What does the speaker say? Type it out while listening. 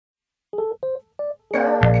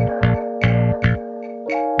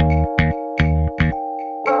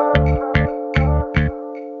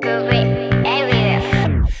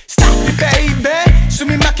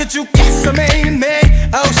죽겠어 매일매일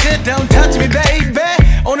Oh shit don't touch me baby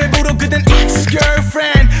오늘부로 그댄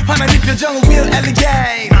ex-girlfriend 화난 이 표정은 will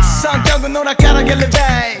elegate 성격은 오락가락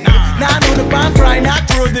elevate 난 오늘 밤 fly not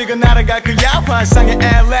through 네가 날아갈 거야 환상의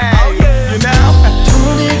LA You know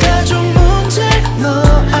돈이가 좀 문제 너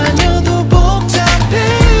아니어도 복잡해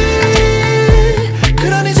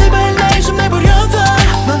그러니 제발 날 좀 내버려둬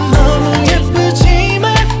넌 너무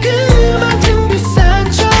예쁘지만 그만큼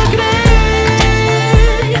비싼 척 그래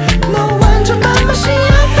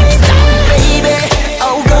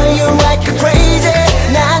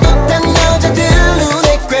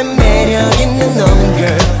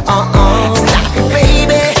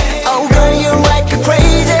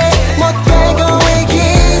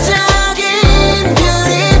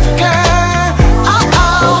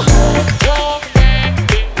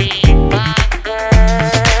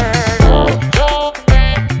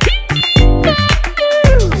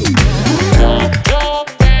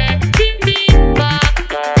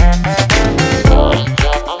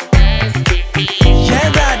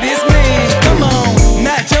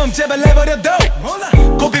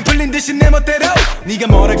네가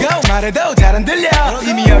뭐라고 말해도 잘 안 들려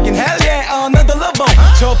이미 여긴 hell yeah another love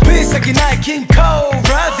저 비싸긴 나의 king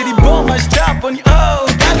cobra 들이봉 맛있다 보니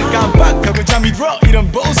oh 나는 깜빡하고 잠이 들어 이런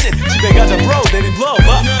bullshit 집에 가자 bro let it blow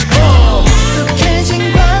up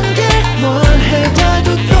익숙해진 관계 뭘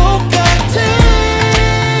해봐도 똑같아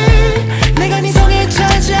내가 네 성에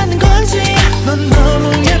차지 않는 건지 넌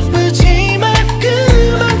너무 예쁘지만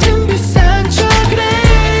그만큼 비싼 척 그래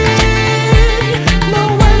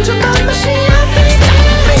너 완전 맛맛이야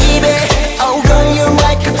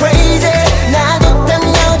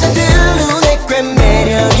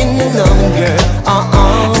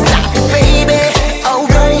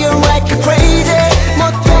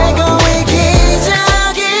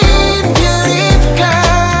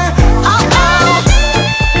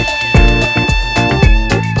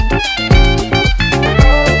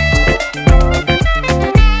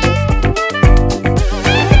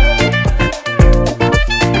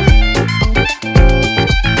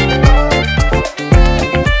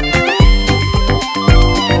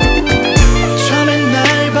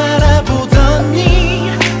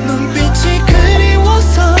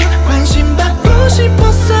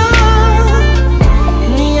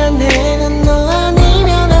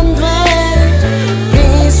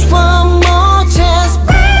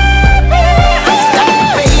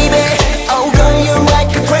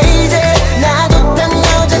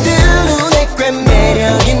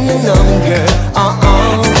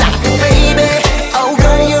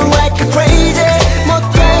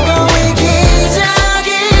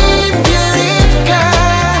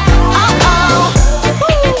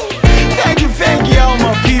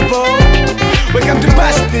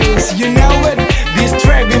You know it, this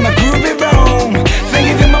track in my groovy room. Thank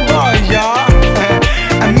you to my boy, y'all.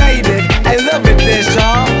 I made it, I love it, this song.